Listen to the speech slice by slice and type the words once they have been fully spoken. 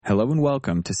Hello and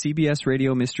welcome to CBS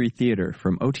Radio Mystery Theater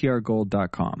from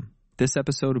OTRGold.com. This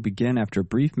episode will begin after a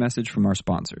brief message from our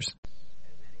sponsors.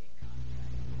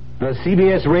 The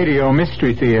CBS Radio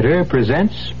Mystery Theater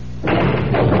presents...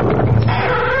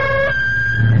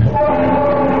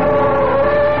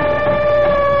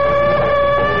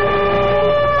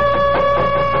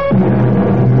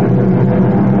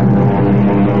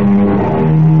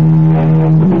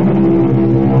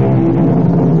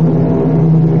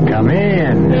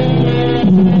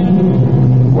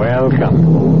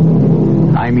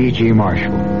 I'm E.G.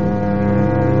 Marshall.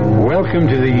 Welcome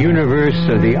to the universe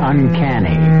of the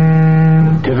uncanny,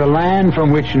 to the land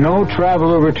from which no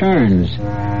traveler returns,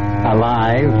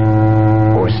 alive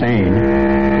or sane.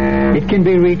 It can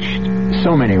be reached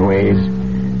so many ways,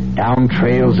 down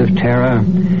trails of terror,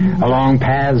 along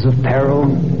paths of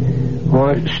peril,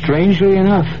 or, strangely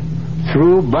enough,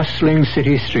 through bustling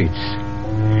city streets.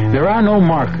 There are no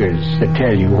markers that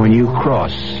tell you when you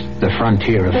cross the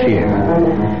frontier of fear.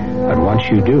 But once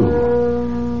you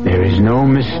do, there is no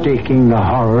mistaking the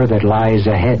horror that lies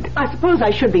ahead. I suppose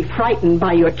I should be frightened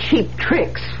by your cheap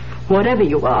tricks, whatever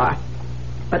you are.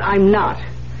 But I'm not.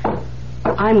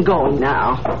 I'm going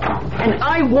now. And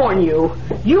I warn you,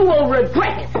 you will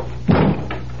regret it.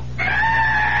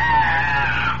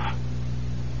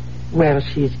 Well,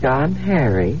 she's gone,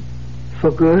 Harry.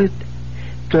 For good.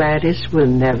 Gladys will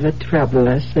never trouble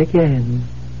us again.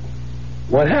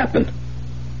 What happened?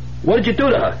 What did you do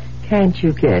to her? Can't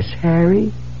you guess,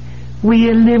 Harry? We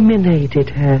eliminated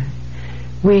her.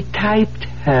 We typed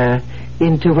her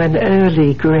into an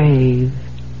early grave.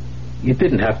 You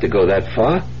didn't have to go that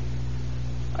far.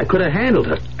 I could have handled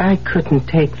her. I couldn't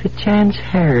take the chance,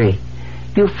 Harry.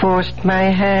 You forced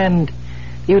my hand.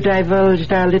 You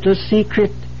divulged our little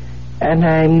secret. And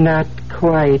I'm not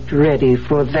quite ready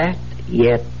for that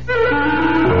yet.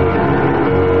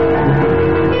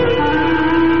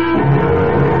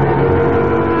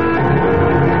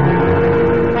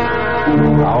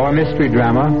 Our mystery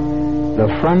drama, The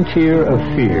Frontier of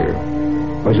Fear,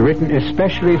 was written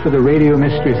especially for the Radio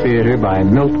Mystery Theater by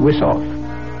Milt Wisoff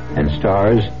and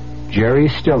stars Jerry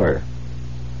Stiller.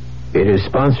 It is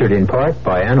sponsored in part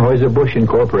by Anheuser-Busch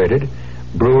Incorporated,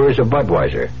 Brewers of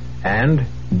Budweiser, and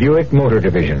Buick Motor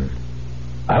Division.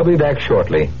 I'll be back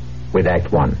shortly with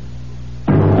Act One.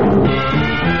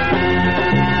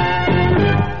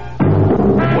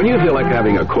 When you feel like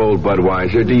having a cold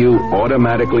Budweiser, do you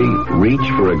automatically reach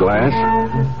for a glass?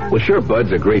 Well, sure,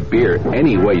 Bud's a great beer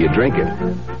any way you drink it.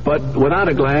 But without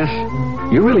a glass,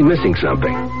 you're really missing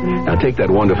something. Now take that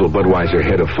wonderful Budweiser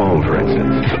head of foam, for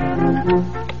instance.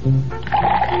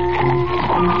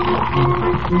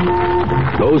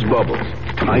 Those bubbles,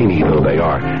 tiny though they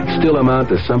are, still amount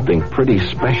to something pretty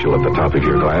special at the top of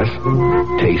your glass.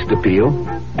 Taste appeal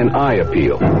and eye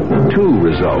appeal. Two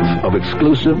results of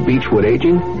exclusive beechwood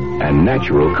aging and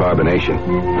natural carbonation.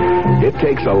 It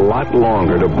takes a lot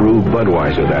longer to brew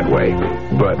Budweiser that way,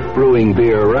 but brewing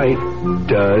beer right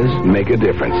does make a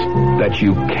difference that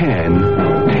you can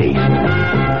taste.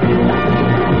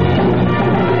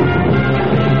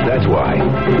 That's why,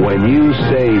 when you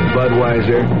say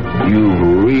Budweiser, you've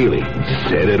really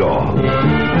said it all.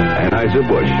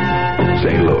 Anheuser-Busch,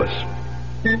 St. Louis.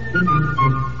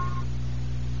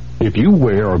 If you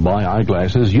wear or buy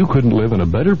eyeglasses, you couldn't live in a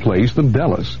better place than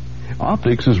Dallas.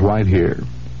 Optics is right here,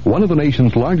 one of the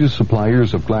nation's largest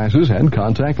suppliers of glasses and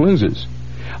contact lenses.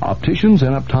 Opticians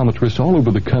and optometrists all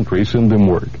over the country send them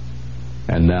work.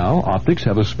 And now, Optics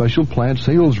have a special plant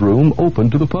sales room open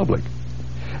to the public.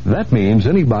 That means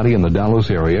anybody in the Dallas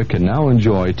area can now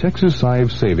enjoy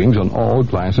Texas-sized savings on all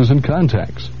glasses and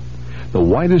contacts. The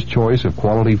widest choice of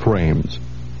quality frames,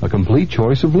 a complete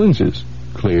choice of lenses,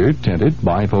 clear, tinted,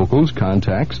 bifocals,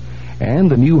 contacts, and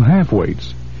the new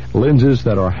half-weights, lenses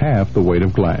that are half the weight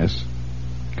of glass.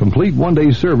 Complete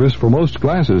one-day service for most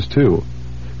glasses, too.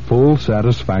 Full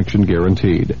satisfaction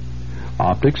guaranteed.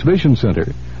 Optics Vision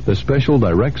Center, the special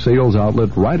direct sales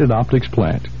outlet right at Optics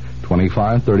Plant,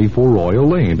 2534 Royal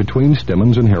Lane between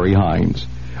Stemmons and Harry Hines.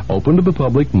 Open to the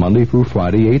public Monday through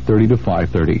Friday, 8:30 to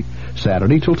 5:30.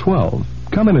 Saturday till 12.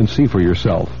 Come in and see for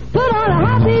yourself. Put on a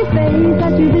happy face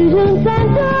at your Vision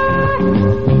Center.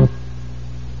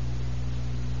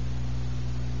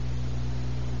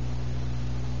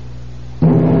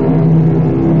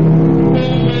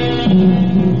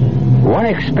 One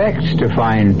expects to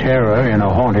find terror in a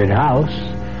haunted house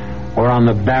or on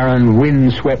the barren,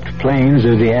 wind-swept plains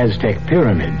of the Aztec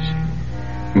pyramids.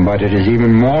 But it is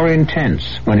even more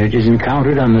intense when it is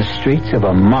encountered on the streets of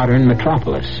a modern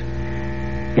metropolis.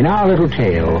 In our little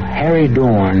tale, Harry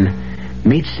Dorn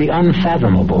meets the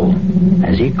unfathomable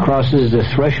as he crosses the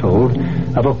threshold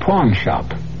of a pawn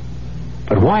shop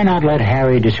But why not let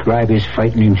Harry describe his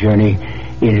frightening journey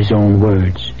in his own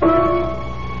words?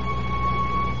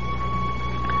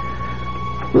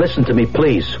 Listen to me,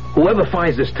 please. Whoever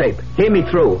finds this tape, hear me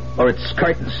through, or it's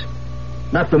curtains.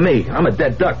 Not for me. I'm a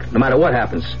dead duck, no matter what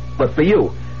happens. But for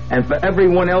you, and for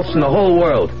everyone else in the whole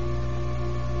world.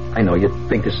 I know you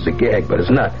think this is a gag, but it's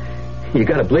not. You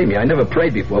gotta believe me. I never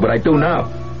prayed before, but I do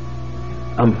now.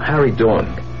 I'm Harry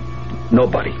Dorn.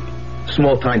 Nobody.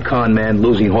 Small-time con man,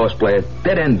 losing horse player,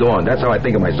 dead-end Dorn. That's how I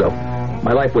think of myself.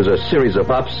 My life was a series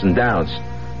of ups and downs.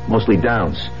 Mostly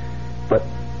downs. But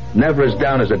never as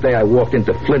down as the day I walked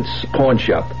into Flint's pawn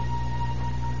shop.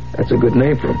 That's a good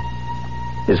name for him.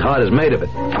 His heart is made of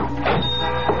it.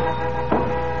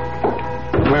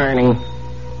 Morning.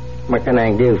 What can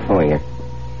I do for you?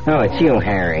 Oh, it's you,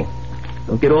 Harry.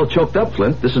 Don't get all choked up,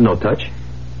 Flint. This is no touch.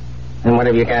 And what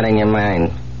have you got in your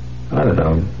mind? I don't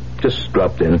know. Just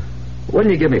dropped in. What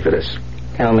do you give me for this?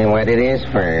 Tell me what it is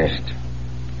first.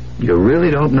 You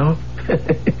really don't know?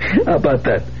 How about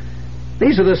that?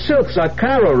 These are the silks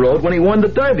Arcaro rode when he won the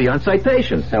Derby on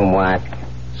citation. So what?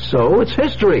 So it's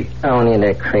history. Only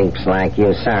the creeps like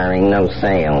you, sorry, no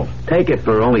sale. Take it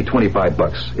for only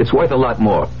 $25. It's worth a lot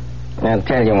more. I'll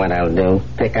tell you what I'll do.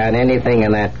 Pick out anything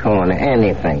in that corner,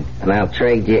 anything, and I'll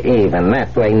trade you even.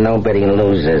 That way nobody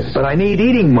loses. But I need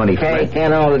eating money, Take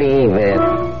it or leave it.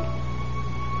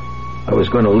 I was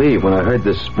going to leave when I heard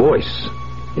this voice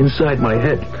inside my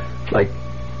head, like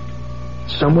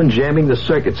someone jamming the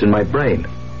circuits in my brain.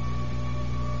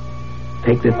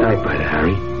 Take the typewriter,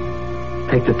 Harry.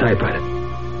 Take the typewriter.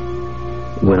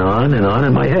 It went on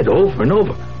in my head, over and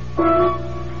over.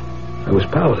 I was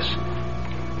powerless.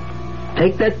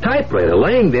 Take that typewriter,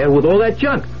 laying there with all that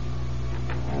junk.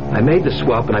 I made the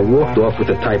swap and I walked off with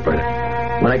the typewriter.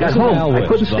 When I got home, I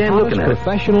couldn't stand looking at it. It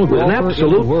was an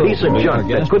absolute piece of junk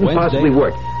that couldn't possibly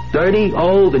work. Dirty,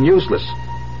 old, and useless.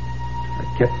 I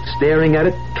kept staring at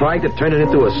it, trying to turn it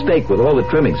into a steak with all the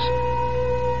trimmings.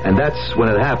 And that's when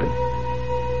it happened.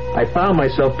 I found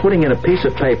myself putting in a piece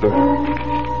of paper,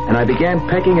 and I began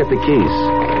pecking at the keys.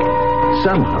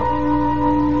 Somehow,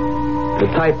 the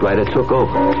typewriter took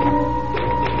over.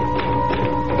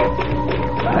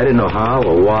 I didn't know how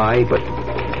or why, but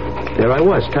there I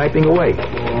was, typing away.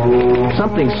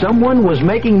 Someone was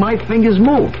making my fingers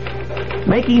move,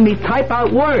 making me type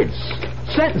out words,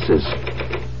 sentences.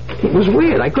 It was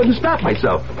weird. I couldn't stop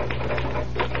myself.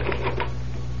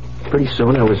 Pretty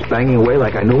soon I was banging away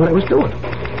like I knew what I was doing.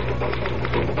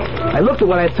 I looked at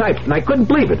what I had typed, and I couldn't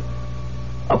believe it.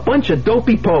 A bunch of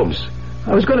dopey poems.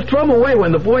 I was going to throw them away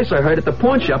when the voice I heard at the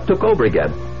pawn shop took over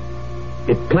again.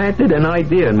 It planted an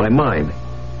idea in my mind.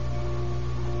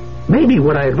 Maybe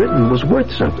what I had written was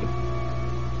worth something.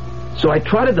 So I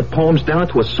trotted the poems down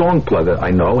to a song plugger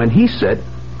I know, and he said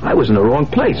I was in the wrong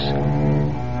place.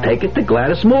 Take it to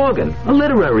Gladys Morgan, a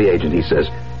literary agent, he says.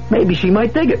 Maybe she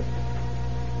might dig it.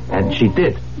 And she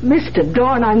did. Mr.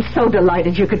 Dorn, I'm so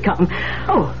delighted you could come.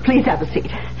 Oh, please have a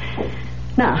seat.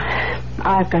 Now,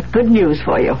 I've got good news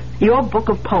for you. Your book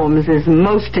of poems is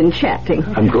most enchanting.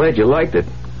 I'm glad you liked it.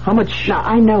 How much... Now,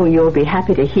 I know you'll be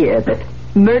happy to hear that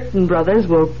Merton Brothers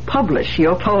will publish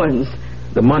your poems.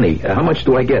 The money, how much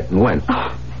do I get and when?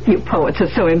 Oh, you poets are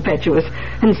so impetuous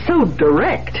and so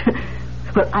direct.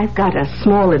 But I've got a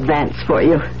small advance for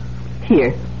you.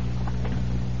 Here.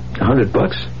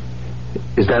 $100?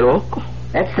 Is that all?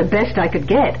 That's the best I could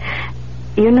get.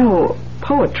 You know,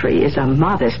 poetry is a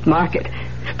modest market.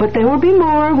 But there will be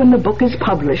more when the book is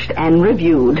published and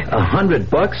reviewed.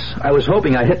 $100? I was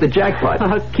hoping I'd hit the jackpot.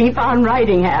 Keep on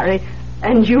writing, Harry.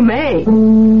 And you may. The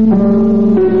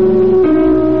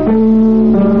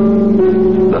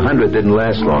 100 didn't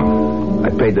last long. I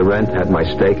paid the rent, had my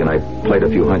steak, and I played a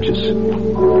few hunches.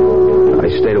 I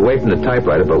stayed away from the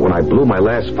typewriter, but when I blew my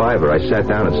last $5, I sat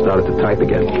down and started to type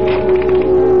again.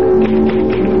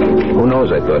 Who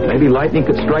knows, I thought. Maybe lightning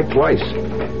could strike twice.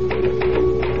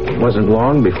 It wasn't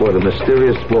long before the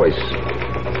mysterious voice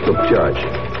took charge.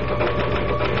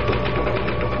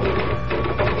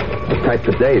 I typed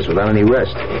for days without any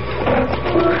rest.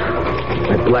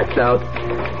 I blacked out,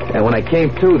 and when I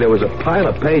came to, there was a pile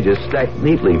of pages stacked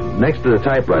neatly next to the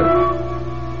typewriter.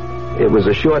 It was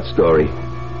a short story,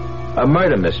 a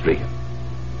murder mystery.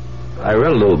 I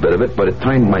read a little bit of it, but it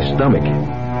turned my stomach.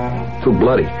 Too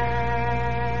bloody.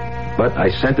 But I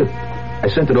sent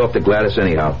it off to Gladys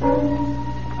anyhow.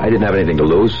 I didn't have anything to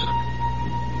lose.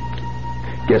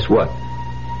 Guess what?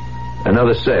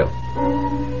 Another sale.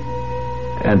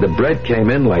 And the bread came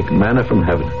in like manna from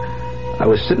heaven. I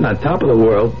was sitting on top of the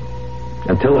world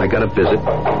until I got a visit.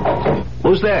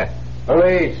 Who's there?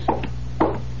 Police.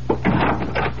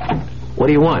 What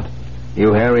do you want?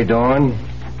 You Harry Dorn?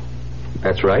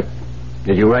 That's right.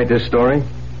 Did you write this story?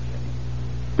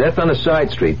 Death on a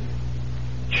side street.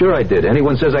 Sure I did.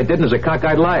 Anyone says I didn't is a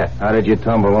cockeyed liar. How did you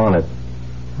tumble on it?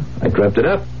 I dreamt it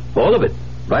up. All of it.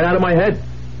 Right out of my head.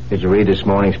 Did you read this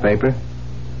morning's paper?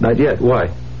 Not yet. Why?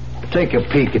 Take a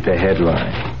peek at the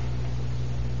headline.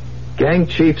 Gang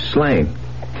chief slain.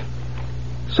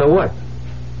 So what?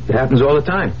 It happens all the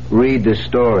time. Read the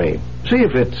story. See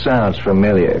if it sounds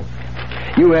familiar.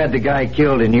 You had the guy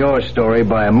killed in your story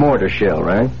by a mortar shell,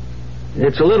 right?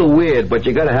 It's a little weird, but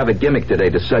you gotta have a gimmick today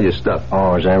to sell your stuff.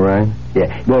 Oh, is that right?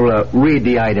 Yeah. Well, read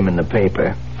the item in the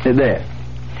paper. There.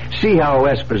 See how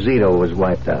Esposito was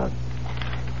wiped out.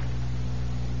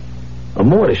 A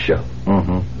mortar shell?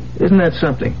 Mm-hmm. Isn't that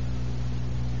something?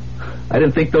 I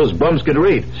didn't think those bums could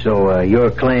read. So,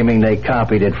 you're claiming they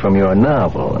copied it from your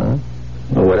novel, huh?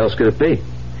 Well, what else could it be?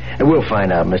 We'll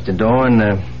find out, Mr. Dorn.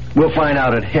 We'll find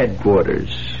out at headquarters.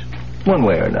 One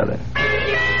way or another.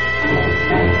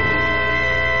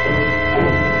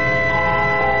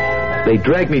 They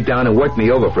dragged me down and worked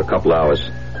me over for a couple hours,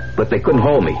 but they couldn't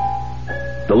hold me.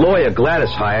 The lawyer Gladys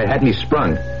hired had me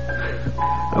sprung.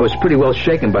 I was pretty well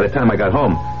shaken by the time I got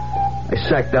home. I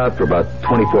sacked out for about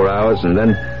 24 hours, and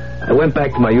then I went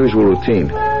back to my usual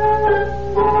routine.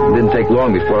 It didn't take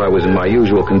long before I was in my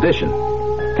usual condition.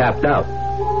 Tapped out.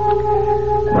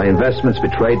 My investments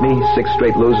betrayed me, 6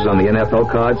 straight losers on the NFL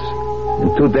cards,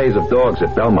 and 2 days of dogs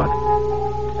at Belmont.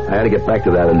 I had to get back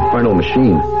to that infernal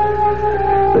machine.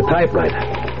 The typewriter.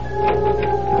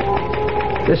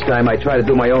 This time I tried to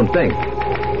do my own thing.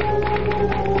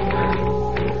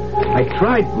 I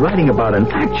tried writing about an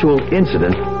actual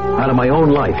incident out of my own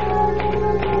life.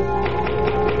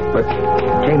 But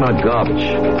it came out garbage.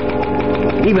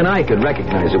 Even I could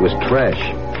recognize it was trash.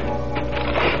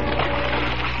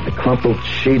 I crumpled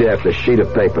sheet after sheet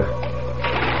of paper.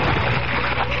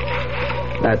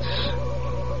 That's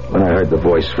when I heard the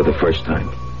voice for the first time.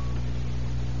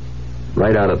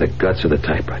 Right out of the guts of the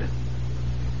typewriter.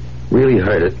 Really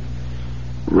heard it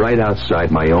right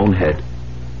outside my own head.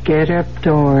 Get up,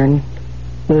 Dorn.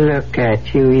 Look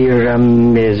at you. You're a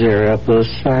miserable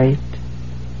sight.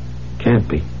 Can't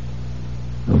be.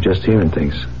 I'm just hearing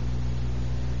things.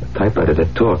 A typewriter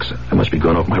that talks. I must be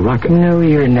going off my rocket. No,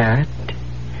 you're not.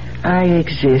 I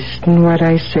exist, and what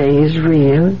I say is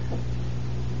real.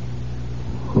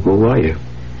 Who are you?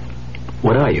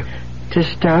 What are you? To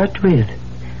start with,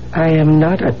 I am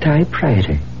not a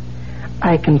typewriter.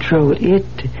 I control it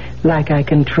like I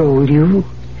control you.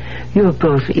 You're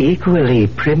both equally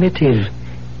primitive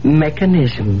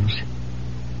mechanisms.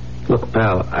 Look,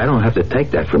 pal, I don't have to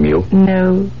take that from you.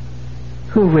 No.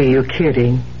 Who were you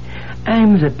kidding?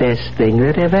 I'm the best thing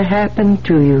that ever happened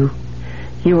to you.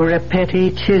 You were a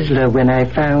petty chiseler when I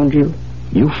found you.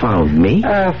 You found me?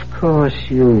 Of course,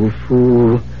 you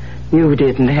fool. You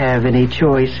didn't have any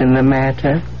choice in the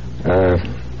matter.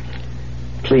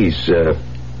 Please,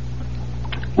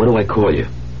 what do I call you?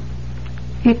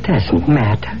 It doesn't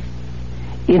matter.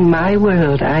 In my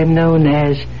world, I'm known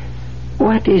as...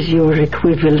 What is your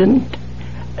equivalent?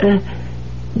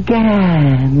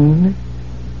 Gan.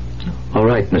 All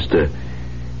right, Mr.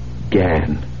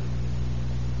 Gan.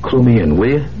 Clue me in,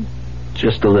 will you?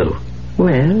 Just a little.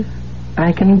 Well,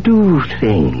 I can do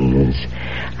things.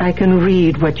 I can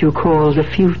read what you call the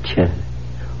future.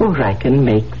 Or I can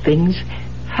make things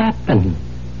happen.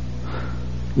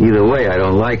 Either way, I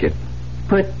don't like it.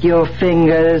 Put your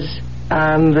fingers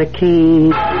on the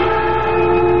key.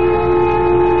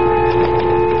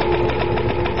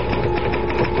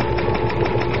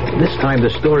 This time the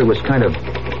story was kind of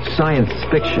science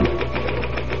fiction.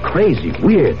 Crazy,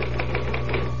 weird.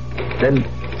 Then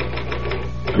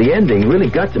the ending really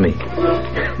got to me.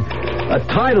 A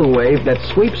tidal wave that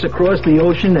sweeps across the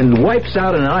ocean and wipes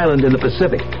out an island in the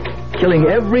Pacific, killing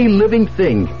every living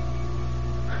thing.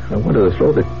 I wanted to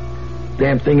throw the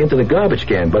damn thing into the garbage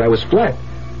can, but I was flat.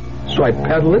 So I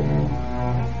paddled it,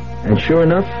 and sure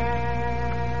enough,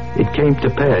 it came to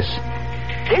pass.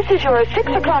 This is your 6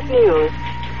 o'clock news.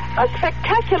 A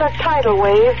spectacular tidal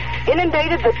wave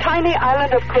inundated the tiny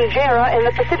island of Kunjera in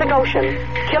the Pacific Ocean,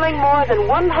 killing more than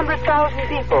 100,000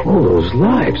 people. All those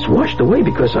lives washed away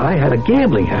because I had a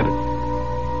gambling habit.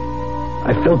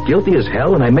 I felt guilty as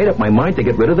hell, and I made up my mind to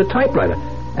get rid of the typewriter.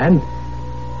 And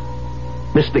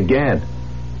Mr. Gan.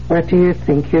 What do you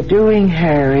think you're doing,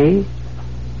 Harry?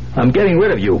 I'm getting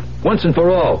rid of you, once and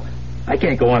for all. I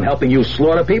can't go on helping you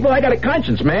slaughter people. I got a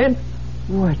conscience, man.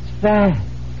 What's that?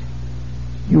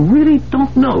 You really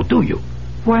don't know, do you?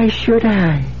 Why should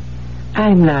I?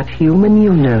 I'm not human,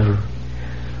 you know.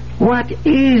 What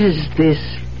is this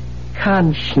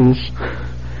conscience?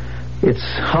 It's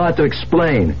hard to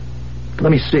explain.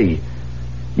 Let me see.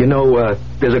 You know,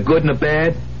 there's a good and a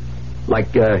bad.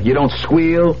 Like, you don't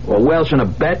squeal, or welch on a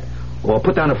bet, or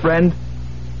put down a friend.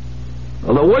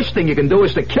 Well, the worst thing you can do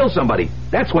is to kill somebody.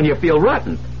 That's when you feel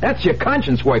rotten. That's your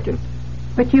conscience working.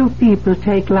 But you people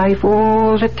take life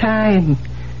all the time.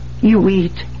 You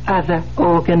eat other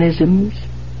organisms.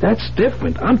 That's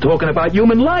different. I'm talking about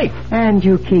human life. And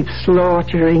you keep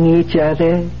slaughtering each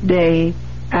other day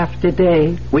after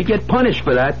day. We get punished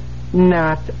for that.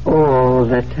 Not all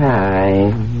the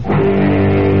time.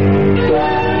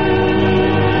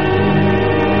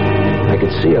 I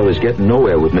could see I was getting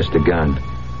nowhere with Mr. Gand.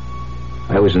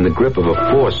 I was in the grip of a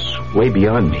force way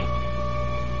beyond me.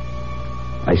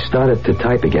 I started to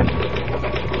type again.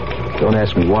 Don't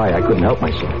ask me why. I couldn't help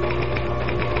myself.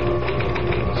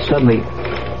 Suddenly,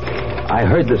 I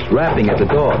heard this rapping at the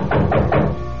door.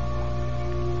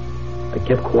 I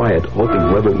kept quiet, hoping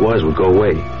whoever it was would go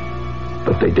away.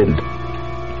 But they didn't.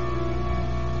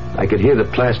 I could hear the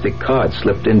plastic card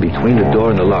slipped in between the door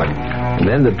and the lock. And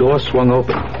then the door swung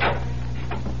open.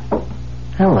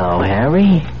 Hello,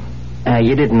 Harry.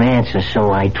 You didn't answer,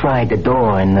 so I tried the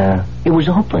door, and it was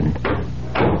open.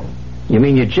 You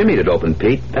mean you jimmied it open,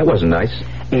 Pete? That wasn't nice.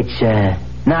 It's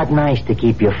not nice to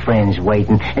keep your friends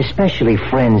waiting, especially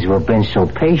friends who have been so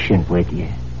patient with you.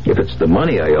 If it's the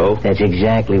money I owe... That's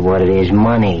exactly what it is,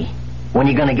 money. When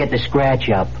you gonna get the scratch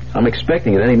up? I'm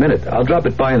expecting it any minute. I'll drop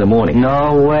it by in the morning.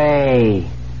 No way.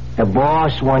 The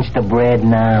boss wants the bread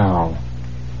now.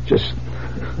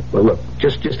 Well, look,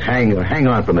 just hang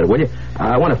on for a minute, will you?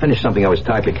 I want to finish something I was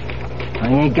typing.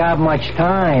 I ain't got much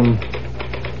time.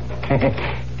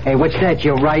 Hey, what's that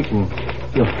you're writing?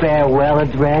 Your farewell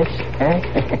address? Huh?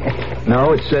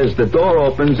 No, it says the door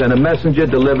opens and a messenger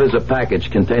delivers a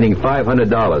package containing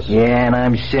 $500. Yeah, and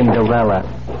I'm Cinderella.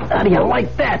 How do you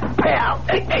like that, pal?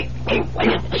 Hey, will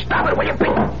you stop it, will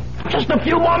you? Just a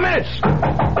few more minutes.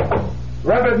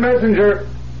 Rapid messenger.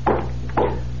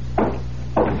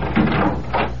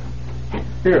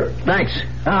 Here. Thanks.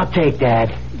 I'll take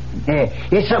that.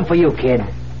 Here's something for you, kid.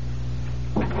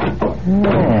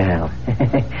 Well,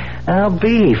 I'll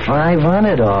be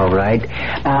 500, all right.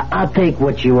 I'll take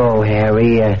what you owe,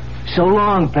 Harry. So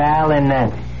long, pal,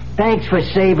 and thanks for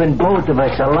saving both of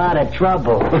us a lot of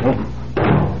trouble.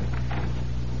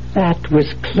 That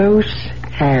was close,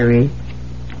 Harry.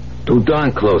 Too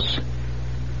darn close.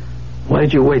 Why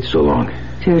did you wait so long?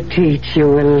 To teach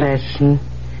you a lesson.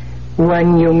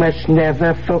 One you must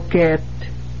never forget.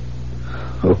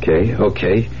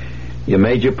 Okay. You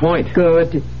made your point.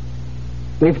 Good.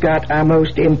 We've got our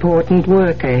most important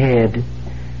work ahead.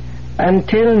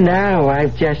 Until now,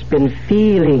 I've just been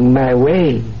feeling my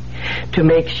way to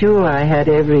make sure I had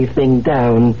everything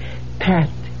down pat.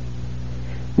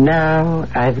 Now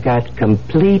I've got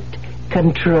complete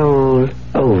control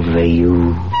over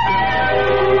you.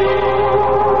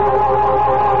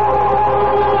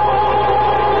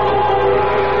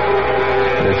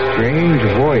 The strange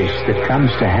voice that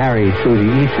comes to Harry through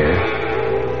the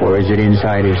ether, or is it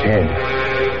inside his head,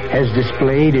 has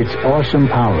displayed its awesome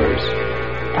powers.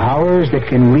 Powers that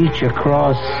can reach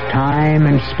across time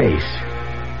and space,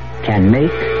 can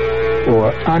make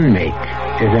or unmake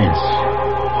events.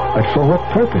 But for what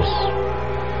purpose?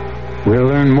 We'll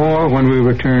learn more when we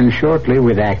return shortly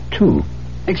with Act 2.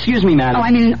 Excuse me, madam. Oh,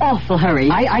 I'm in an awful hurry.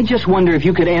 I just wonder if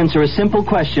you could answer a simple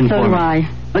question for me. So do I.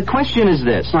 The question is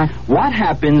this. What? What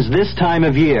happens this time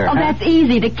of year? Oh, that's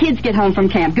easy. The kids get home from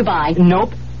camp. Goodbye.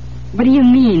 Nope. What do you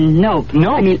mean, nope?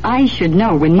 Nope. I mean, I should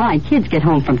know when my kids get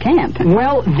home from camp.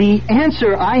 Well, the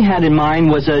answer I had in mind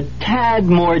was a tad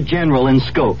more general in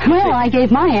scope. Well, I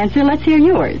gave my answer. Let's hear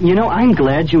yours. You know, I'm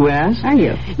glad you asked. Are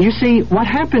you? You see, what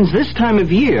happens this time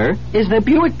of year is that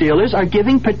Buick dealers are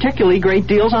giving particularly great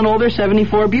deals on all their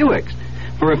 74 Buicks.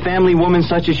 For a family woman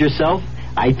such as yourself,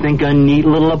 I think a neat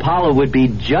little Apollo would be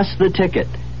just the ticket.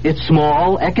 It's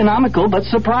small, economical, but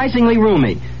surprisingly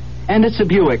roomy. And it's a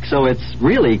Buick, so it's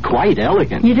really quite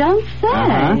elegant. You don't say.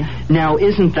 Uh-huh. Now,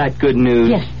 isn't that good news?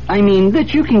 Yes. I mean,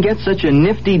 that you can get such a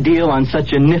nifty deal on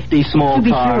such a nifty small car. To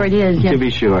be sure it is, yes. To be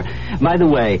sure. By the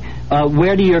way,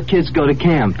 where do your kids go to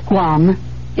camp? Guam.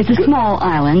 It's a small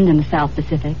island in the South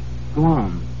Pacific.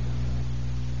 Guam.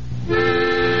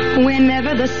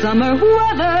 Whenever the summer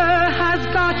weather has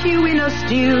got you in a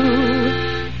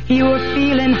stew, you're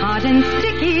feeling hot and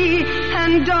sticky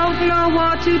and don't know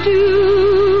what to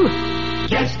do.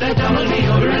 Yes, that double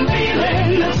deodorant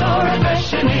feeling that's so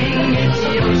refreshing. It's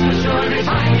yours for sure every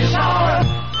time you shower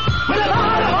with a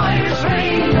lot of Irish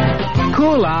Spring.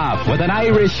 Cool off with an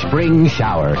Irish Spring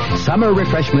shower. Summer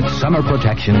refreshment, summer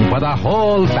protection for the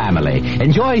whole family.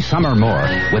 Enjoy summer more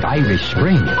with Irish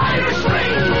Spring. Irish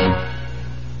Spring.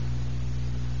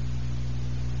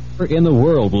 in the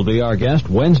world will be our guest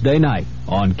Wednesday night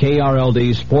on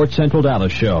KRLD's Sports Central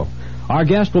Dallas show. Our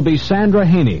guest will be Sandra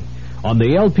Haney. On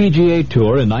the LPGA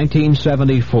Tour in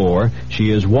 1974, she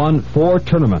has won 4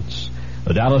 tournaments.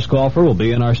 The Dallas golfer will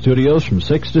be in our studios from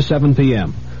 6 to 7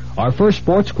 p.m. Our first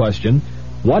sports question,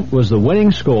 what was the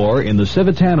winning score in the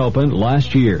Civitan Open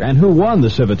last year, and who won the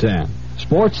Civitan?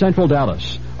 Sports Central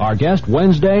Dallas. Our guest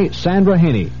Wednesday, Sandra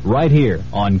Haney, right here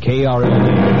on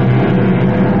KRLD.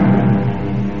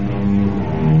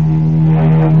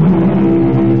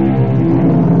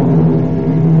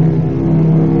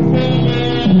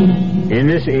 In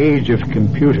this age of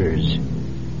computers,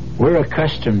 we're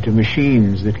accustomed to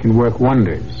machines that can work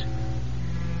wonders.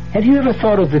 Have you ever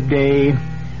thought of the day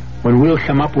when we'll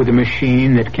come up with a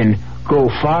machine that can go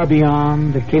far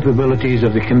beyond the capabilities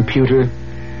of the computer?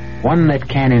 One that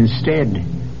can instead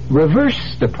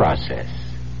reverse the process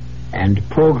and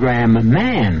program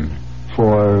man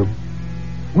for,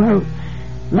 well,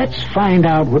 let's find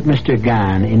out what Mr.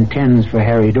 Gahn intends for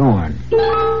Harry Dorn.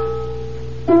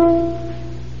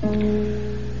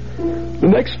 The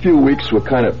next few weeks were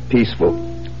kind of peaceful.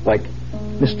 Like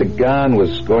Mr. Gahn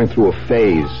was going through a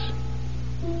phase.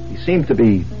 He seemed to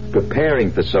be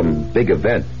preparing for some big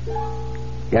event.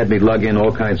 He had me lug in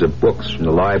all kinds of books from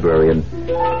the library, and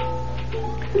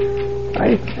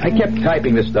I kept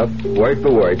typing this stuff, word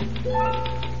for word.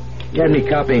 He had me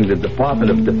copying the Department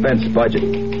of Defense budget,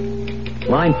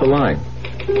 line for line.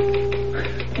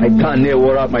 I darn near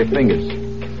wore out my fingers.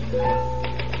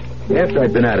 After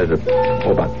I'd been at it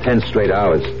about 10 straight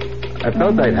hours, I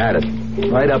felt I'd had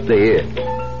it, right up to here.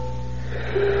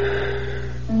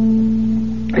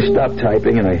 I stopped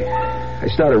typing, and I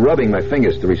started rubbing my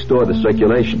fingers to restore the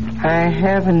circulation. I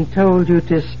haven't told you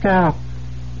to stop.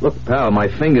 Look, pal, my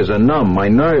fingers are numb, my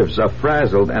nerves are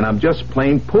frazzled, and I'm just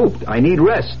plain pooped. I need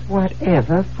rest.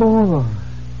 Whatever for?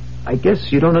 I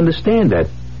guess you don't understand that,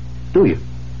 do you?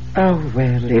 Oh,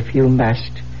 well, if you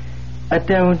must. But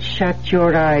don't shut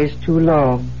your eyes too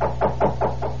long.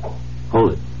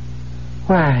 Hold it.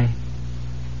 Why?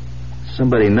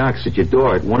 Somebody knocks at your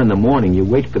door at 1 a.m. You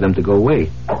wait for them to go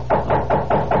away.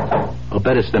 I'll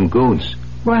bet it's them goons.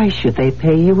 Why should they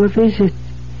pay you a visit?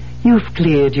 You've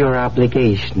cleared your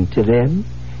obligation to them,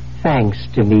 thanks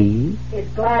to me. It's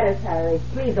Gladys, Harry.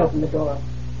 Please open the door.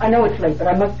 I know it's late, but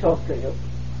I must talk to you.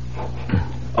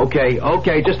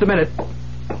 Okay, just a minute.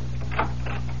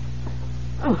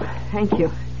 Oh, thank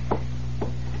you.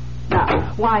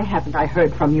 Now, why haven't I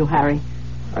heard from you, Harry?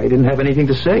 I didn't have anything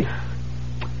to say.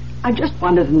 I just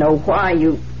wanted to know why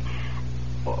you...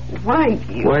 Why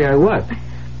I what?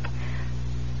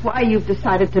 Why you've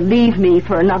decided to leave me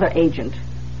for another agent.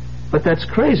 But that's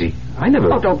crazy. I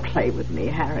never... Oh, don't play with me,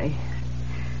 Harry.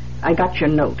 I got your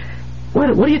note.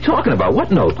 What are you talking about?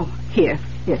 What note? Oh, here,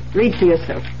 read for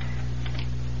yourself.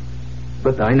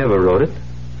 But I never wrote it.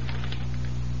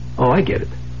 Oh, I get it.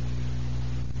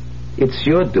 It's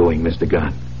your doing, Mr.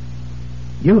 Gahn.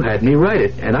 You had me write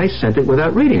it, and I sent it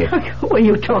without reading it. Who are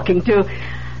you talking to?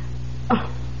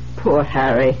 Oh, poor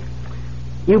Harry.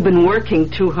 You've been working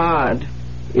too hard.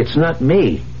 It's not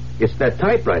me. It's that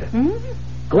typewriter.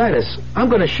 Gladys, I'm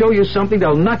going to show you something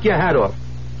that'll knock your hat off.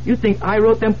 You think I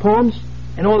wrote them poems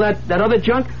and all that other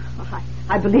junk? Oh,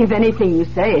 I believe anything you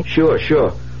say. Sure.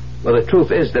 Well, the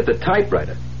truth is that the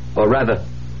typewriter, or rather,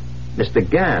 Mr.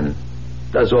 Gahn,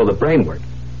 does all the brain work.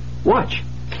 Watch.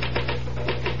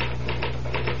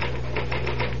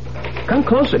 Come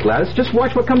closer, Gladys. Just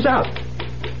watch what comes out.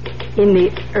 In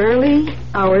the early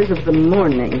hours of the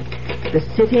morning, the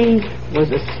city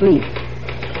was asleep.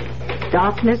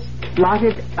 Darkness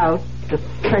blotted out the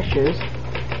pressures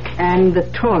and the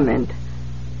torment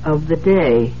of the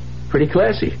day. Pretty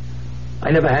classy.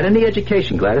 I never had any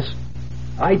education, Gladys.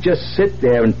 I just sit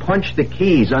there and punch the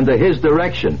keys under his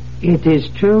direction. It is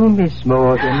true, Miss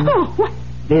Morgan. Oh, what?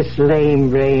 This lame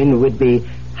brain would be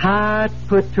hard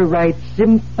put to write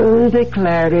simple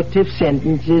declarative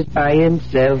sentences by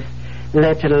himself,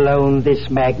 let alone this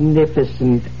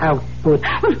magnificent output.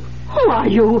 Who are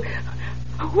you?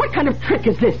 What kind of trick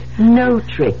is this? No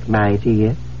trick, my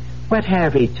dear. What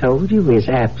Harry told you is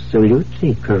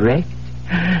absolutely correct.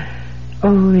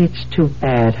 Oh, it's too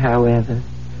bad, however.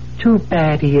 Too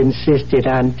bad he insisted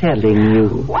on telling you.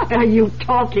 What are you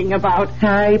talking about?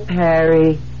 Type,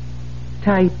 Harry.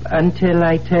 Type until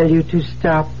I tell you to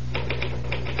stop.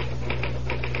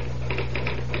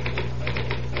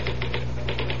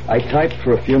 I typed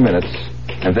for a few minutes,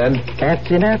 and then... That's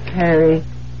enough, Harry.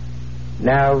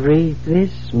 Now read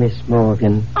this, Miss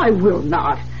Morgan. I will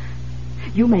not.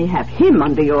 You may have him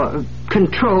under your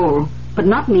control, but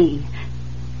not me.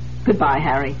 Goodbye,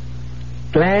 Harry.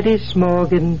 Gladys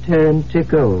Morgan turned to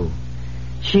go.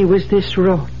 She was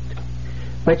distraught,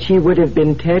 but she would have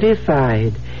been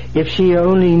terrified if she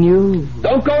only knew.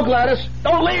 Don't go, Gladys.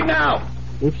 Don't leave now.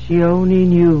 If she only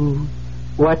knew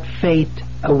what fate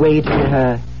awaited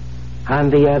her on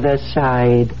the other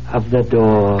side of the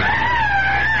door.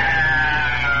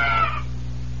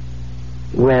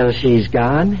 Well, she's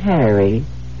gone, Harry.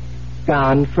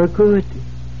 Gone for good.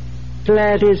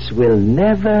 Gladys will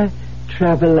never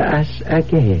trouble us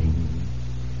again.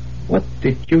 What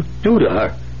did you do to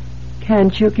her?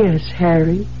 Can't you guess,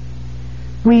 Harry?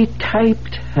 We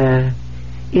typed her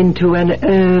into an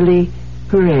early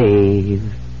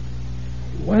grave.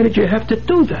 Why did you have to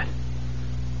do that?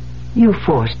 You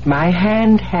forced my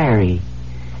hand, Harry.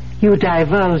 You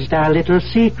divulged our little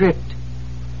secret.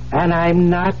 And I'm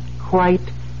not quite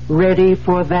ready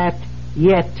for that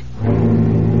yet.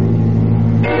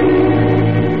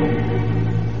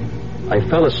 I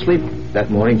fell asleep that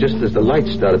morning just as the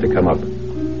lights started to come up.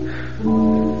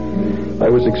 I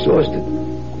was exhausted.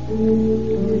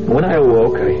 When I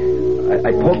awoke,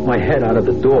 I poked my head out of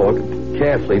the door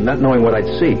carefully, not knowing what I'd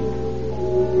see.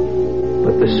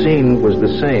 But the scene was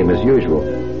the same as usual.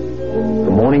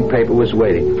 The morning paper was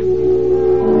waiting.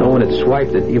 No one had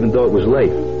swiped it, even though it was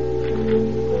late.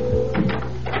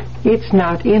 It's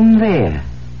not in there.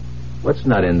 What's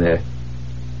not in there?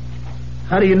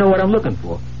 How do you know what I'm looking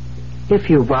for? If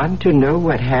you want to know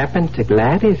what happened to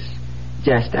Gladys,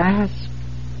 just ask.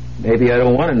 Maybe I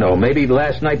don't want to know. Maybe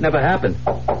last night never happened.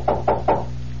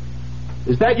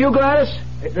 Is that you, Gladys?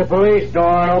 It's the police,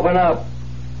 Dawn. Open up.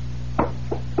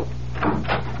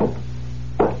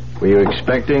 Were you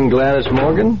expecting Gladys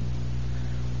Morgan?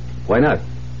 Why not?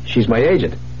 She's my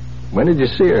agent. When did you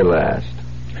see her last?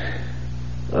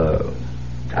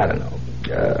 I don't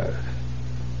know.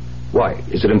 Why?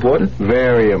 Is it important?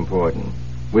 Very important.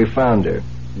 We found her.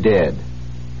 Dead.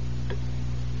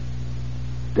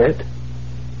 Dead?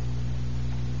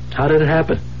 How did it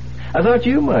happen? I thought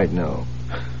you might know.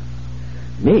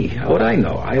 Me? How would I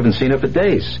know? I haven't seen her for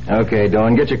days. Okay,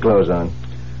 Dawn, get your clothes on.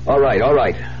 All right.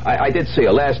 I did see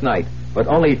her last night, but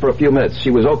only for a few minutes.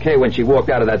 She was okay when she walked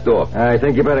out of that door. I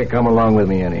think you better come along with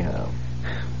me anyhow.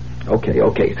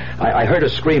 Okay. I heard her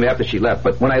scream after she left,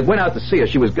 but when I went out to see her,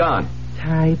 she was gone.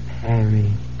 Type,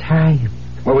 Harry, type.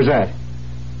 What was that?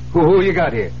 Who you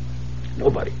got here?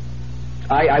 Nobody.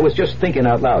 I was just thinking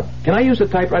out loud. Can I use the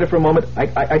typewriter for a moment?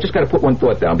 I just got to put one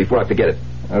thought down before I forget it.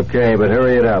 Okay, but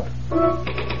hurry it up.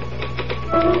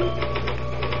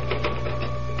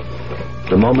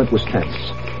 The moment was tense,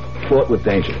 fraught with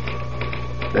danger.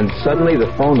 Then suddenly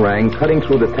the phone rang, cutting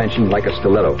through the tension like a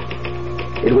stiletto.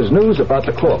 It was news about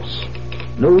the corpse.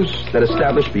 News that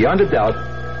established beyond a doubt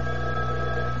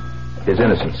his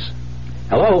innocence.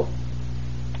 Hello?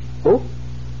 Who?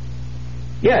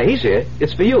 Yeah, he's here.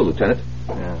 It's for you, Lieutenant.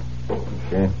 Yeah.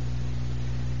 Okay.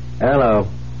 Hello.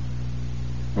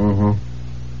 Mm-hmm.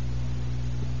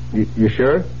 You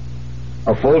sure?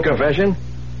 A full confession?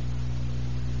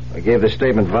 I gave the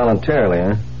statement voluntarily,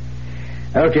 huh?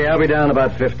 Okay, I'll be down in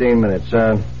about 15 minutes.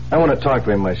 I want to talk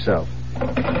to him myself.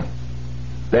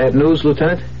 Bad news,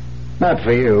 Lieutenant? Not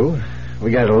for you. We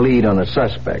got a lead on the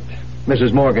suspect.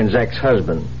 Mrs. Morgan's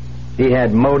ex-husband. He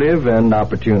had motive and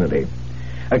opportunity.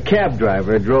 A cab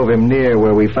driver drove him near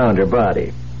where we found her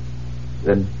body.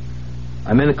 Then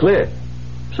I'm in the clear.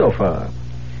 So far.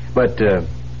 But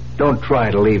don't try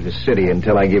to leave the city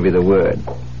until I give you the word.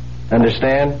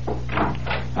 Understand?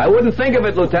 I wouldn't think of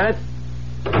it, Lieutenant.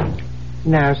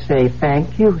 Now say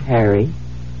thank you, Harry.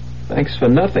 Thanks for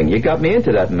nothing. You got me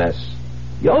into that mess.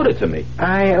 You owed it to me.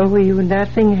 I owe you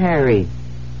nothing, Harry.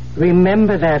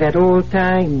 Remember that at all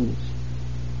times.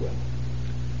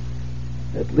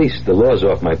 At least the law's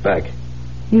off my back.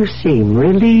 You seem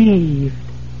relieved.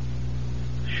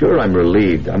 Sure, I'm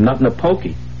relieved. I'm not in a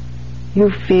pokey.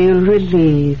 You feel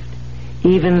relieved,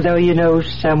 even though you know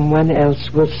someone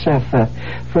else will suffer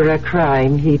for a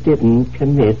crime he didn't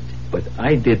commit. But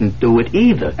I didn't do it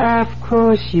either. Of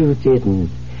course you didn't.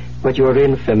 But your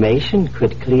information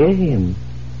could clear him.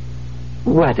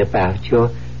 What about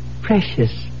your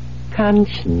precious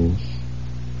conscience?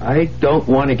 I don't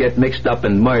want to get mixed up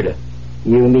in murder.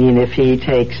 You mean if he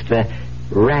takes the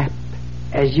rap,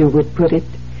 as you would put it,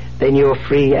 then you're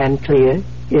free and clear?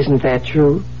 Isn't that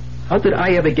true? How did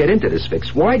I ever get into this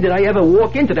fix? Why did I ever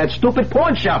walk into that stupid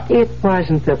pawn shop? It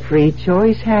wasn't a free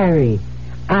choice, Harry.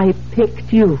 I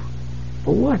picked you.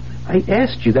 For what? I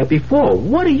asked you that before.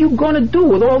 What are you going to do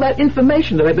with all that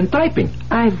information that I've been typing?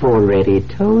 I've already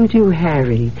told you,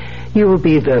 Harry. You'll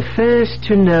be the first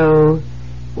to know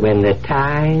when the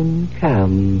time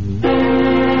comes.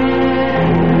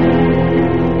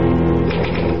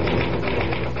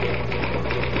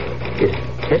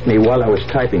 hit me while I was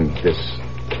typing this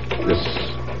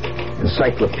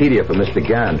encyclopedia for Mr.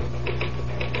 Gahn.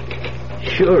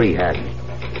 Sure, he had me.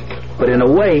 But in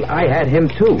a way, I had him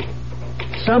too.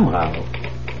 Somehow,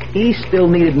 he still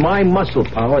needed my muscle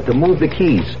power to move the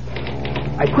keys.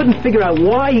 I couldn't figure out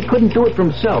why he couldn't do it for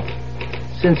himself,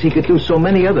 since he could do so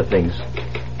many other things.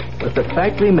 But the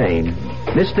fact remained,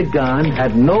 Mr. Gahn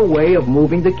had no way of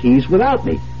moving the keys without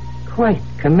me. Quite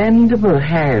commendable,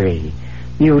 Harry.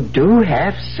 You do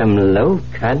have some low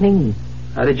cunning.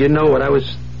 How did you know what I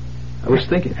was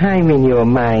thinking? I'm in your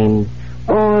mind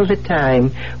all the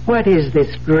time. What is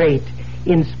this great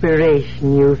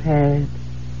inspiration you've had?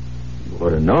 You ought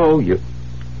to know.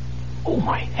 Oh,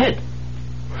 my head.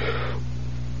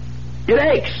 It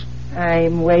aches.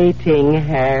 I'm waiting,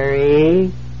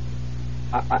 Harry.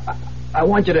 I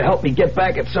want you to help me get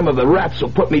back at some of the rats who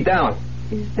put me down.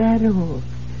 Is that all?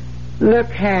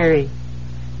 Look, Harry,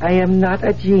 I am not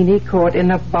a genie caught in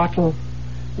a bottle,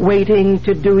 waiting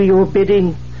to do your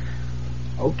bidding.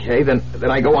 Okay, then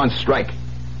I go on strike.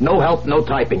 No help, no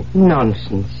typing.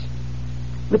 Nonsense.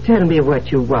 But tell me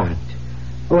what you want.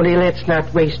 Only let's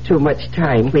not waste too much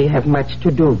time. We have much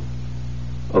to do.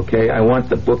 Okay, I want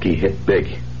the bookie hit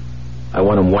big. I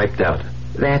want him wiped out.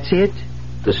 That's it?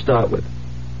 To start with.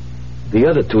 The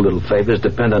other two little favors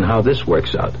depend on how this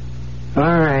works out. All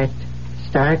right.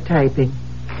 Start typing.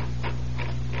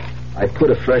 I put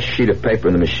a fresh sheet of paper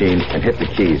in the machine and hit the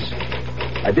keys.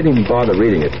 I didn't even bother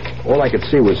reading it. All I could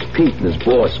see was Pete and his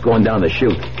boss going down the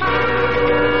chute.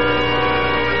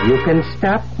 You can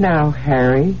stop now,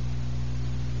 Harry.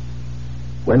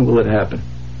 When will it happen?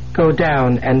 Go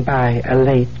down and buy a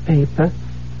late paper.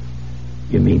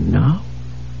 You mean now?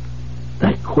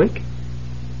 That quick?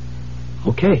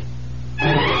 Okay.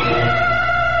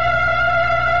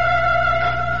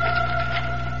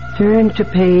 Turn to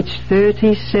page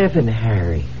 37,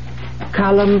 Harry.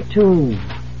 Column 2.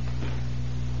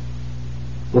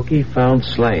 Bookie found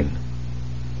slain.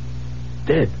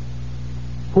 Dead.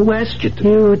 Who asked you to?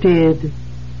 You did.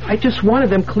 I just wanted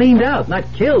them cleaned out,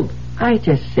 not killed. I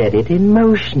just set it in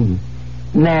motion.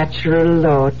 Natural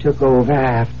law took over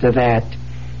after that.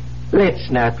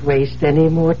 Let's not waste any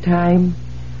more time.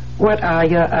 What are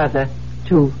your other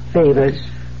two favors?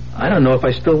 I don't know if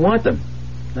I still want them.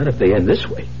 Not if they end this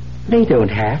way. They don't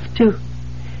have to.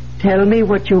 Tell me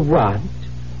what you want,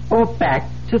 or back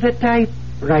to the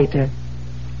typewriter.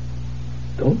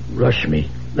 Don't rush me.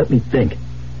 Let me think.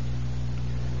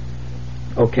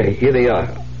 Okay, here they are.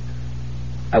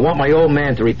 I want my old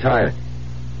man to retire.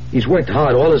 He's worked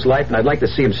hard all his life, and I'd like to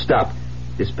see him stop.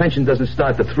 His pension doesn't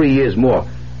start for 3 years more.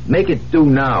 Make it do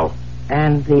now.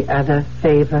 And the other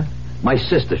favor? My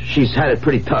sister. She's had it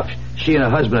pretty tough. She and her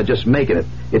husband are just making it.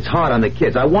 It's hard on the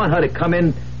kids. I want her to come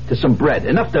in to some bread,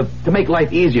 enough to make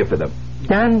life easier for them.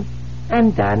 Done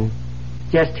and done.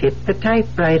 Just hit the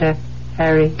typewriter,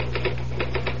 Harry.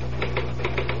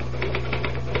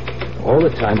 All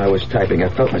the time I was typing, I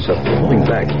felt myself pulling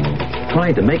back,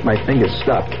 trying to make my fingers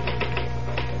stop.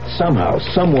 Somehow,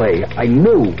 some way, I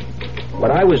knew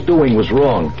what I was doing was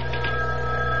wrong.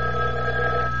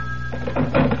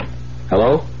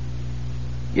 Hello?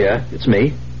 Yeah, it's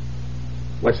me.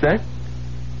 What's that?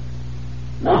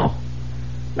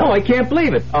 No, I can't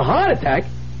believe it. A heart attack?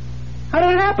 How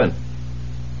did it happen?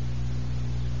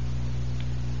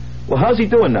 Well, how's he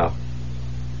doing now?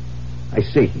 I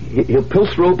see. He'll pull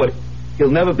through, but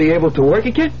he'll never be able to work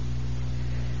again?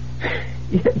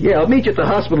 Yeah, I'll meet you at the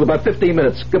hospital in about 15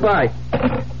 minutes. Goodbye.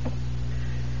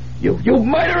 You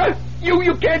murderer!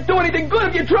 You can't do anything good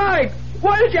if you try!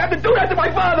 Why did you have to do that to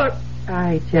my father?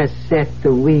 I just set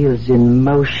the wheels in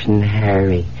motion,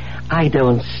 Harry. I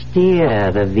don't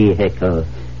steer the vehicle.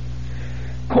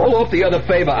 Call off the other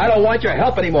favor. I don't want your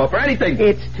help anymore for anything.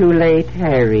 It's too late,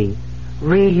 Harry.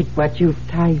 Read what you've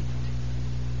typed.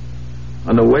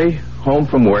 On the way home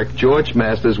from work, George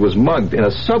Masters was mugged in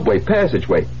a subway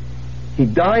passageway. He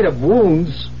died of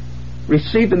wounds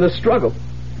received in the struggle.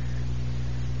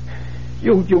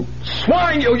 You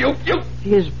swine, you!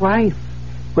 His wife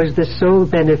was the sole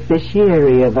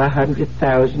beneficiary of a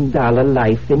 $100,000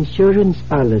 life insurance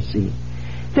policy.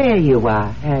 There you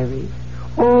are, Harry.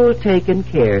 All taken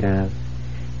care of.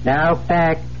 Now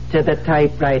back to the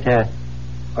typewriter,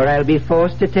 or I'll be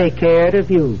forced to take care of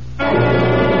you.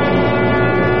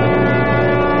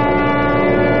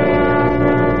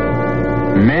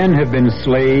 Men have been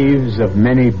slaves of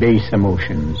many base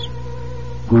emotions.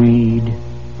 Greed,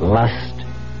 lust,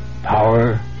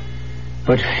 power.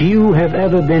 But few have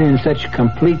ever been in such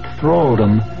complete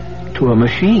thraldom to a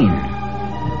machine.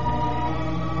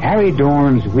 Harry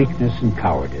Dorn's weakness and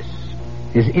cowardice,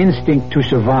 his instinct to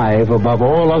survive above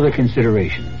all other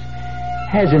considerations,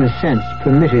 has, in a sense,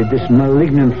 permitted this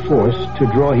malignant force to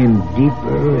draw him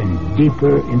deeper and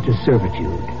deeper into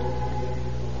servitude.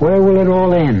 Where will it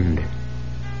all end?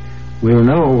 We'll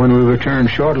know when we return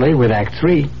shortly with Act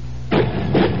 3.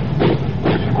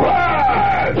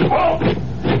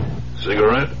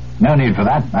 Cigarette? No need for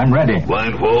that. I'm ready.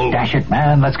 Blindfold? Dash it,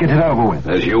 man. Let's get it over with.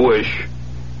 As you wish.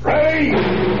 Ready?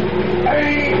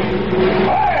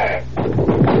 Fire!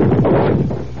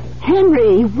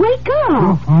 Henry, wake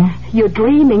up. You're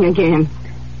dreaming again.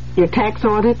 Your tax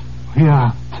audit?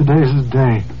 Yeah, today's the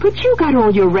day. But you got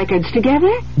all your records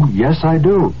together. Yes, I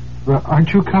do.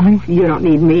 Aren't you coming? You don't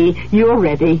need me. You're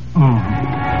ready.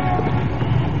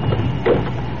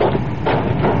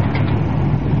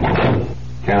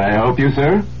 Can I help you,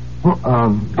 sir?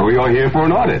 We are here for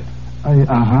an audit.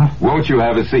 Won't you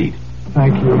have a seat?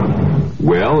 Thank you.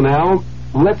 Well, now,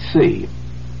 let's see.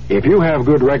 If you have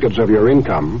good records of your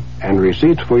income and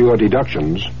receipts for your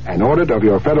deductions, an audit of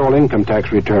your federal income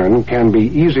tax return can be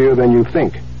easier than you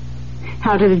think.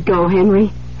 How did it go,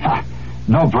 Henry?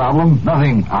 No problem.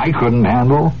 Nothing I couldn't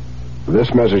handle.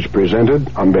 This message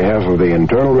presented on behalf of the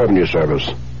Internal Revenue Service.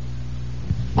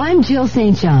 I'm Jill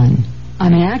St. John.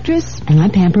 I'm an actress, and I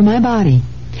pamper my body.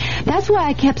 That's why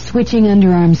I kept switching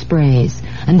underarm sprays,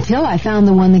 until I found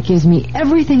the one that gives me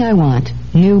everything I want.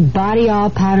 New Body All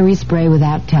Powdery Spray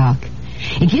without talc.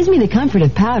 It gives me the comfort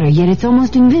of powder, yet it's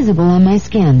almost invisible on my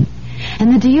skin.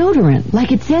 And the deodorant,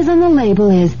 like it says on the label,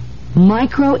 is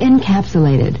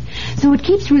micro-encapsulated, so it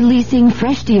keeps releasing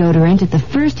fresh deodorant at the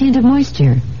first hint of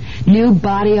moisture. New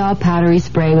Body All Powdery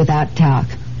Spray without talc.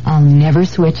 I'll never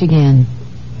switch again.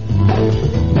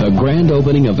 The grand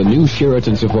opening of the new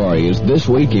Sheraton Safari is this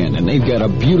weekend, and they've got a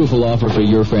beautiful offer for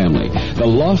your family. The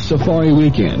Lost Safari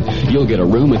Weekend. You'll get a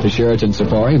room at the Sheraton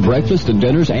Safari, breakfast and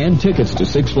dinners, and tickets to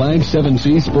Six Flags, Seven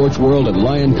Seas, Sports World, and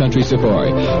Lion Country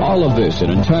Safari. All of this,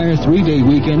 an entire 3-day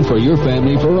weekend for your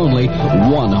family for only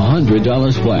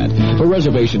 $100 flat. For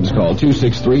reservations, call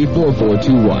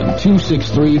 263-4421,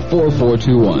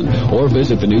 263-4421, or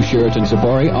visit the new Sheraton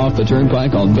Safari off the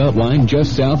Turnpike on Beltline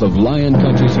just south of Lion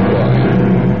Country Safari.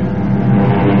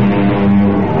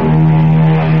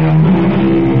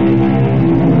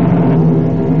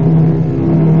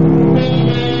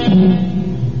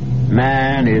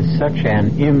 Man is such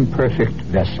an imperfect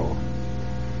vessel.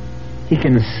 He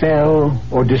can sell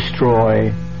or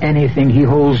destroy anything he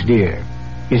holds dear.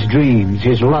 His dreams,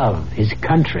 his love, his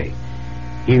country,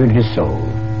 even his soul.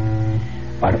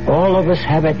 But all of us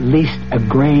have at least a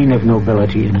grain of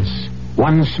nobility in us.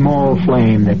 One small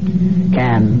flame that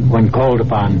can, when called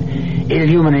upon,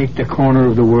 illuminate the corner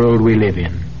of the world we live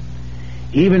in.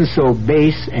 Even so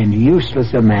base and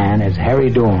useless a man as Harry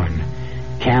Dorn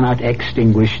cannot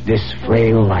extinguish this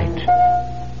frail light.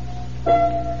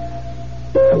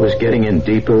 I was getting in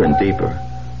deeper and deeper.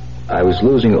 I was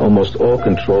losing almost all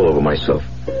control over myself,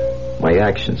 my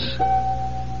actions.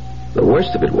 The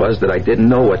worst of it was that I didn't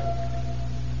know what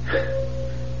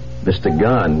Mr.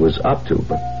 Gahn was up to,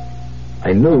 but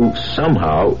I knew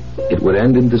somehow it would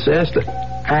end in disaster.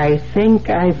 I think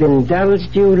I've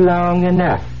indulged you long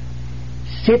enough.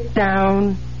 Sit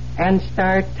down and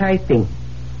start typing.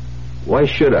 Why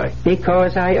should I?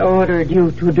 Because I ordered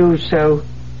you to do so.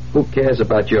 Who cares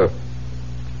about your...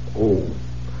 Oh,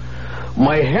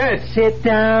 my head. Sit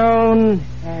down,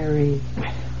 Harry.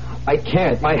 I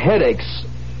can't. My head aches.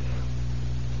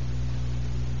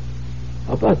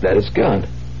 How about that? It's gone.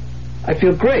 I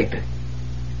feel great.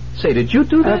 Say, did you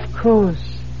do that? Of course.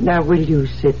 Now will you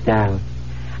sit down?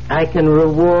 I can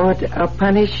reward or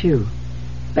punish you.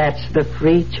 That's the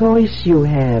free choice you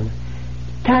have.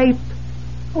 Type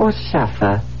or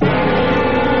suffer.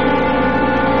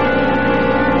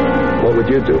 What would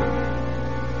you do?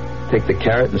 Take the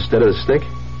carrot instead of the stick?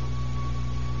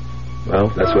 Well,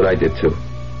 that's what I did too.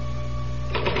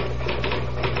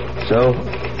 So,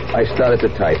 I started to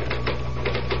type.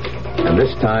 And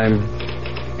this time,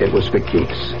 it was for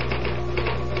keeps.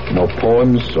 No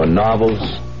poems or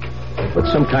novels, but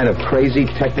some kind of crazy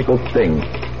technical thing.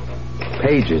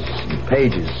 Pages and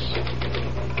pages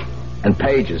and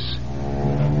pages.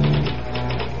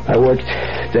 I worked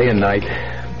day and night,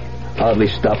 hardly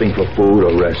stopping for food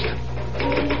or rest.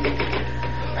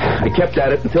 I kept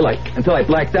at it until I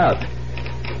blacked out.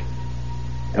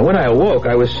 And when I awoke,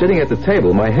 I was sitting at the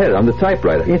table, my head on the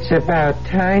typewriter. It's about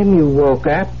time you woke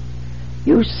up.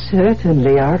 You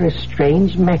certainly are a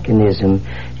strange mechanism.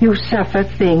 You suffer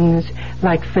things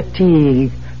like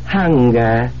fatigue,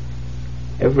 hunger.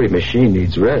 Every machine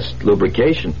needs rest,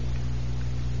 lubrication.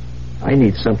 I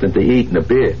need something to eat and a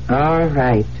beer. All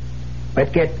right.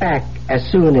 But get back as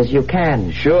soon as you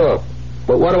can. Sure.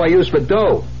 But what do I use for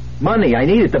dough? Money. I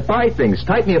need it to buy things.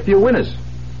 Type me a few winners.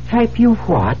 Type you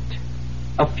what?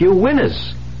 A few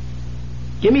winners.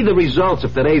 Give me the results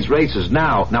of today's races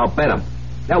now. Now bet them.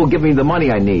 That will give me the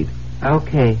money I need.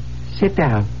 Okay. Sit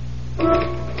down.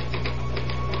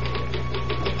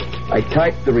 I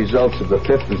typed the results of the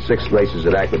 5th and 6th races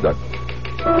at Aqueduct.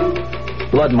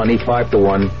 Blood money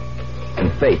 5-1,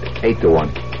 and fate 8-1.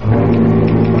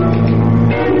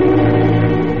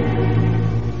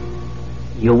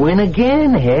 You win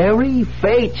again, Harry.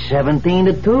 Fate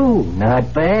 17-2.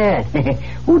 Not bad.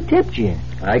 Who tipped you?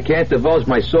 I can't divulge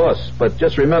my source, but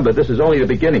just remember, this is only the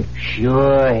beginning.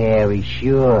 Sure, Harry,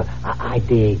 sure. I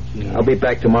dig, yeah. I'll be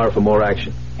back tomorrow for more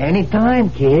action. Anytime,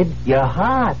 kid. You're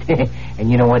hot. And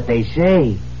you know what they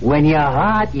say? When you're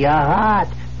hot, you're hot.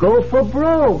 Go for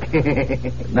broke.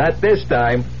 Not this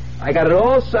time. I got it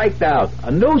all psyched out.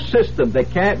 A new system they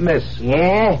can't miss.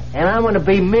 Yeah, and I'm going to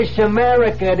be Miss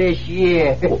America this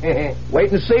year.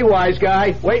 Wait and see, wise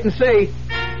guy. Wait and see.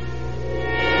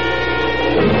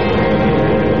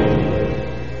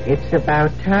 It's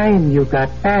about time you got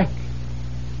back.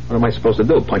 What am I supposed to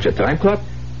do, punch a time clock?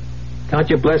 Count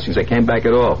your blessings, I came back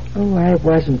at all. Oh, I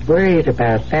wasn't worried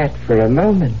about that for a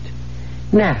moment.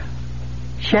 Now,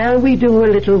 shall we do a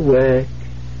little work?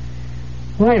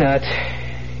 Why not?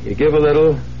 You give a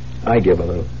little, I give a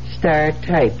little. Start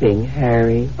typing,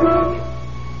 Harry.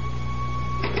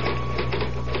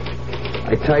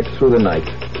 I typed through the night.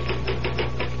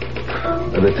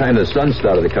 By the time the sun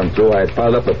started to come through, I had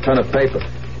piled up a ton of paper.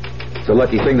 It's a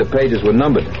lucky thing the pages were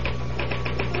numbered.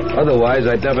 Otherwise,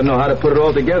 I'd never know how to put it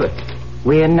all together.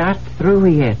 We're not through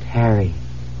yet, Harry.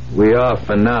 We are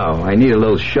for now. I need a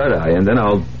little shut-eye, and then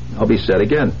I'll be set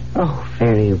again. Oh,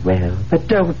 very well. But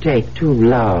don't take too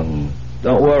long.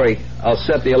 Don't worry. I'll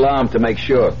set the alarm to make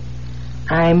sure.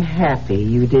 I'm happy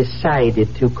you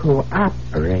decided to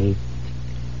cooperate.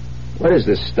 What is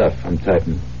this stuff I'm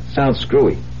typing? Sounds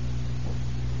screwy.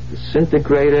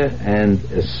 Disintegrator and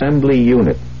assembly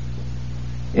unit.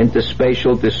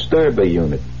 Interspatial disturber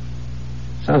unit.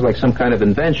 Sounds like some kind of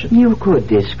invention. You could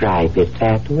describe it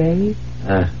that way.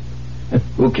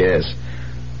 Who cares?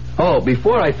 Oh,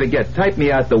 before I forget, type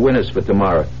me out the winners for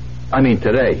tomorrow. I mean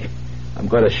today. I'm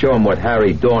going to show him what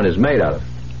Harry Dorn is made out of.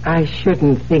 I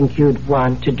shouldn't think you'd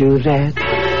want to do that.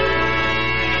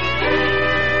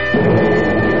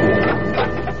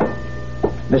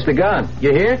 Mr. Gahn,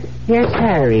 you here? Yes,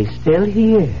 Harry, still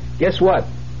here. Guess what?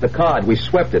 The card, we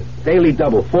swept it. Daily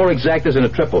double, 4 exactas and a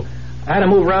triple. I had to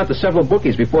move around to several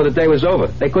bookies before the day was over.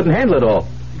 They couldn't handle it all.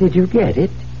 Did you get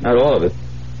it? Not all of it.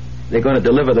 They're going to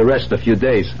deliver the rest in a few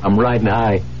days. I'm riding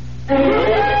high.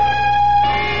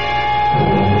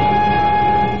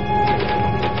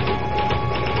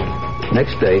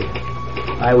 Next day,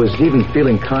 I was even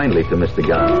feeling kindly to Mr.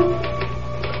 Gahn.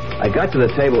 I got to the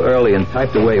table early and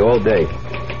typed away all day.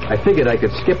 I figured I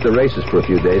could skip the races for a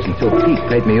few days until Pete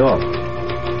paid me off.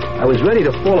 I was ready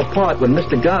to fall apart when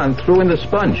Mr. Gahn threw in the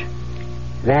sponge.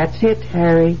 That's it,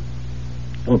 Harry.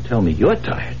 Don't tell me you're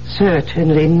tired.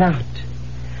 Certainly not.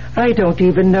 I don't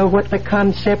even know what the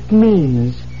concept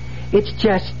means. It's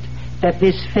just that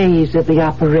this phase of the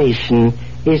operation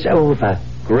is over.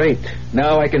 Great.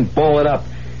 Now I can ball it up.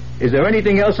 Is there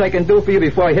anything else I can do for you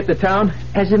before I hit the town?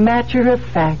 As a matter of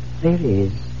fact, there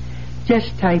is.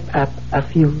 Just type up a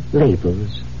few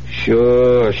labels.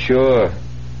 Sure.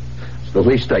 It's the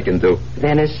least I can do.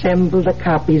 Then assemble the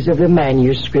copies of the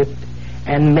manuscript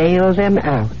and mail them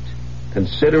out.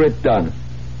 Consider it done.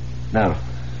 Now,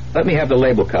 let me have the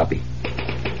label copy.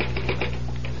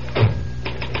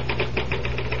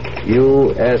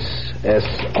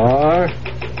 USSR,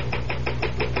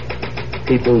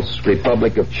 People's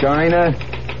Republic of China,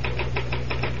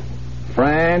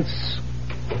 France,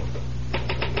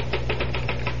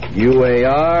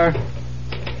 UAR.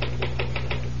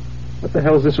 What the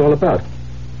hell is this all about?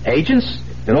 Agents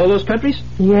in all those countries?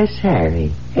 Yes,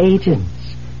 Harry.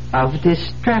 Agents of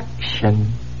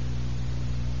destruction.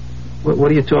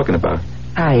 What are you talking about?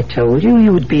 I told you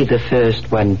you'd be the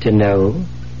first one to know.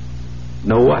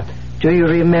 Know what? Do you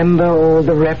remember all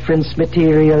the reference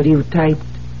material you typed?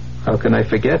 How can I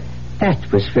forget?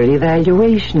 That was for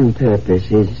evaluation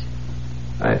purposes.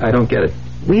 I don't get it.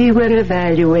 We were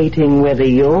evaluating whether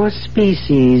your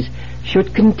species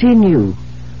should continue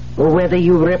or whether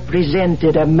you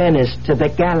represented a menace to the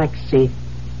galaxy.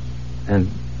 And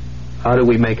how do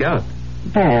we make out?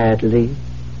 Badly.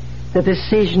 The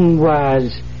decision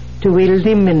was to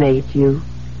eliminate you.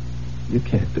 You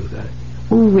can't do that.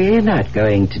 Oh, we're not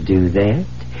going to do that.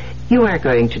 You are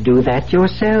going to do that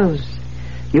yourselves.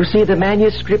 You see, the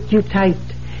manuscript you typed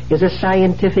is a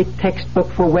scientific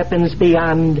textbook for weapons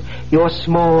beyond your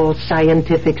small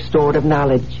scientific store of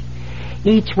knowledge.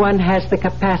 Each one has the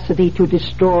capacity to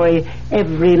destroy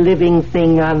every living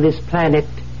thing on this planet.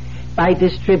 By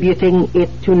distributing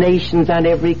it to nations on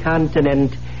every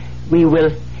continent, we will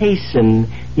hasten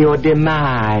your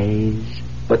demise.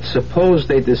 But suppose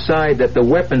they decide that the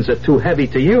weapons are too heavy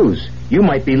to use. You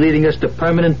might be leading us to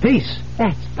permanent peace.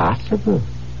 That's possible,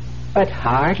 but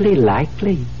hardly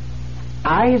likely.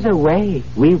 Either way,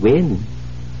 we win.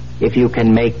 If you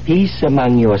can make peace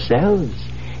among yourselves,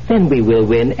 then we will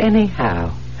win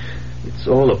anyhow. It's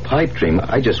all a pipe dream.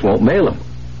 I just won't mail them.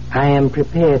 I am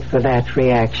prepared for that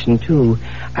reaction, too.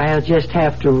 I'll just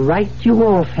have to write you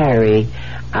off, Harry.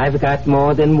 I've got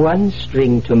more than one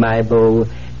string to my bow,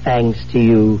 thanks to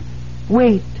you.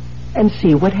 Wait and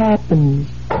see what happens.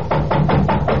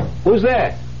 Who's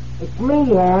there? It's me,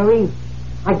 Harry.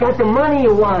 I got the money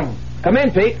you won. Come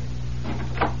in, Pete.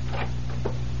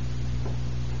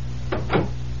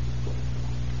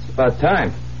 It's about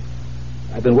time.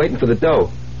 I've been waiting for the dough.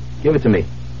 Give it to me.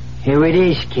 Here it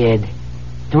is, kid.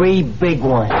 3 big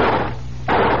ones.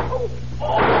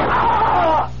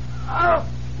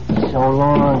 So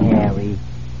long, Harry.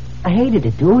 I hated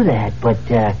to do that, but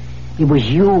it was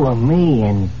you or me,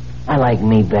 and I like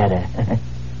me better.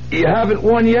 You haven't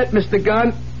won yet, Mr.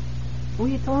 Gunn? Who are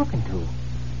you talking to?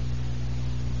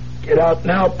 Get out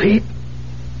now, Pete.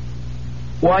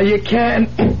 While you can.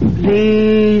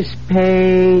 Please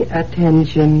pay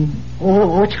attention.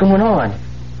 What's going on?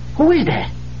 Who is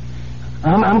that?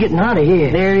 I'm getting out of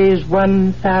here. There is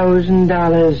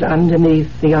 $1,000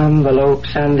 underneath the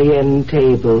envelopes on the end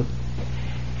table.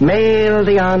 Mail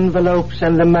the envelopes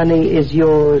and the money is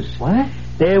yours. What?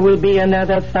 There will be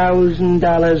another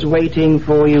 $1,000 waiting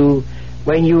for you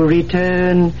when you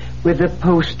return with the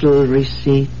postal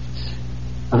receipts.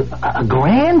 A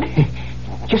grand?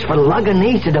 Just for lugging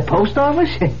these to the post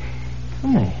office?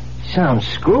 Sounds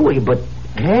screwy, but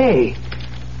hey,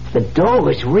 the dough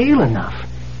is real enough.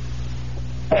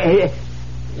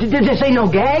 Did this ain't no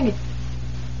gag?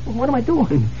 What am I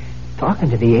doing? Talking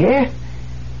to the air?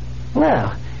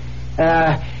 Well,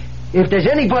 if there's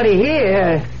anybody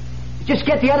here, just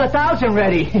get the other 1,000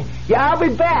 ready. Yeah, I'll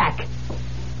be back.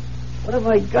 What have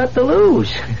I got to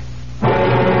lose?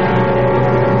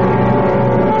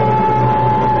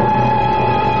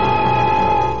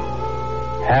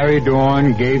 Harry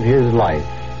Dorn gave his life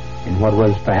in what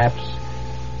was perhaps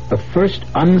the first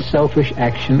unselfish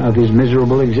action of his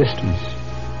miserable existence.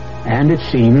 And it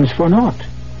seems for naught.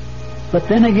 But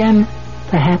then again,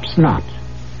 perhaps not.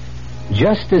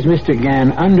 Just as Mr.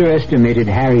 Gann underestimated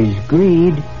Harry's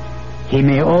greed, he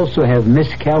may also have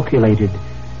miscalculated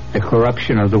the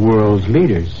corruption of the world's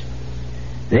leaders.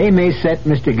 They may set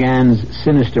Mr. Gann's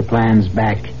sinister plans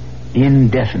back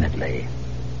indefinitely.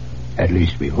 At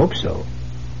least we hope so.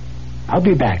 I'll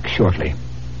be back shortly.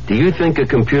 Do you think a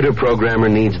computer programmer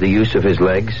needs the use of his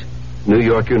legs? New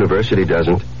York University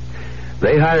doesn't.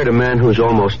 They hired a man who's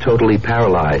almost totally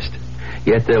paralyzed.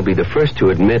 Yet they'll be the first to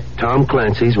admit Tom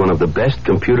Clancy's one of the best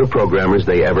computer programmers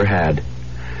they ever had.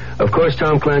 Of course,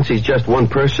 Tom Clancy's just one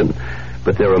person,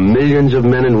 but there are millions of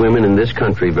men and women in this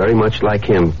country very much like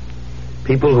him.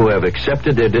 People who have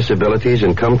accepted their disabilities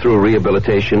and come through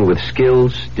rehabilitation with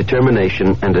skills,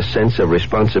 determination, and a sense of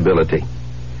responsibility.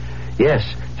 Yes,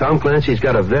 Tom Clancy's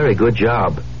got a very good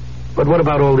job. But what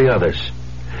about all the others?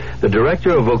 The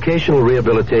Director of Vocational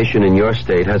Rehabilitation in your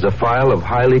state has a file of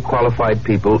highly qualified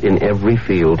people in every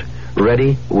field,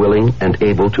 ready, willing, and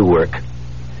able to work.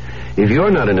 If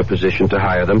you're not in a position to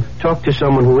hire them, talk to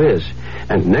someone who is.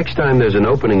 And next time there's an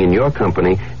opening in your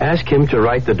company, ask him to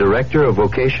write the Director of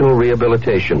Vocational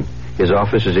Rehabilitation. His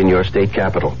office is in your state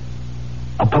capital.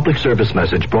 A public service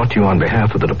message brought to you on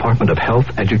behalf of the Department of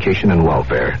Health, Education, and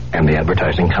Welfare and the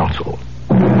Advertising Council.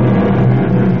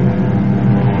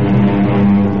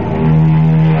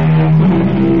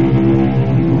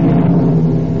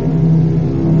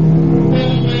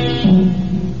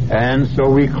 And so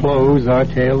we close our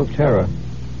tale of terror.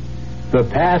 The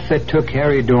path that took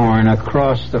Harry Dorn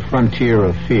across the frontier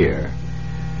of fear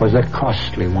was a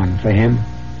costly one for him.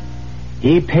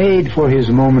 He paid for his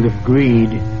moment of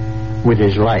greed with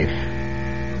his life.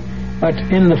 But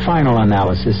in the final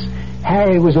analysis,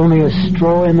 Harry was only a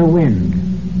straw in the wind.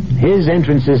 His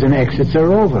entrances and exits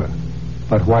are over.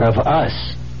 But what of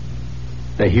us,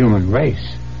 the human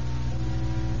race?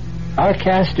 Our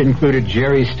cast included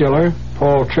Jerry Stiller,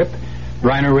 Paul Tripp,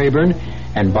 Rainer Rayburn,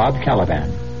 and Bob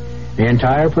Caliban. The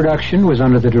entire production was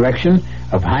under the direction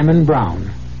of Hyman Brown.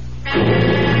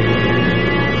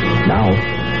 Now,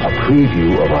 a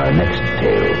preview of our next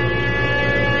tale.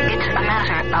 It's a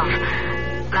matter of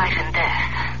life and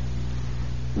death.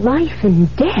 Life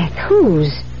and death?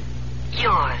 Whose?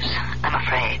 Yours, I'm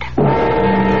afraid.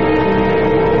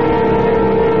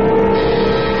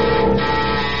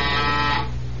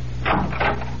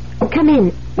 Come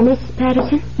in, Miss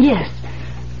Patterson. Yes.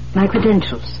 My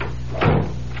credentials.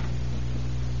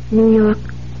 New York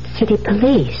City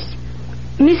Police.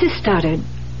 Mrs. Stoddard,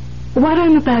 what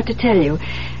I'm about to tell you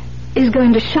is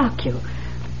going to shock you.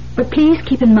 But please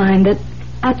keep in mind that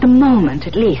at the moment,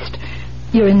 at least,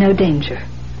 you're in no danger.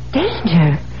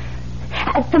 Danger?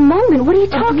 At the moment? What are you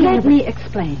talking about? Let me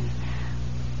explain.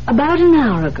 About an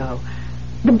hour ago,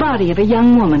 the body of a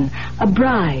young woman, a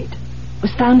bride,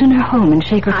 was found in her home in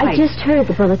Shaker Heights. I just heard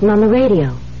the bulletin on the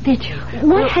radio. Did you?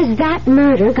 What has that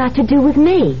murder got to do with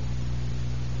me?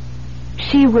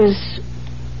 She was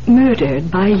murdered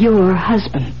by your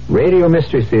husband. Radio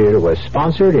Mystery Theater was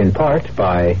sponsored in part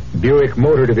by Buick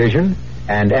Motor Division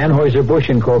and Anheuser-Busch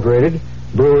Incorporated,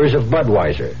 Brewers of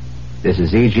Budweiser. This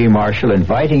is E.G. Marshall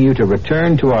inviting you to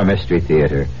return to our Mystery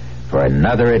Theater for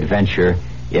another adventure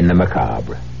in the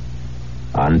macabre.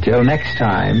 Until next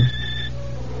time,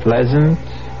 pleasant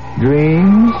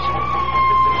dreams.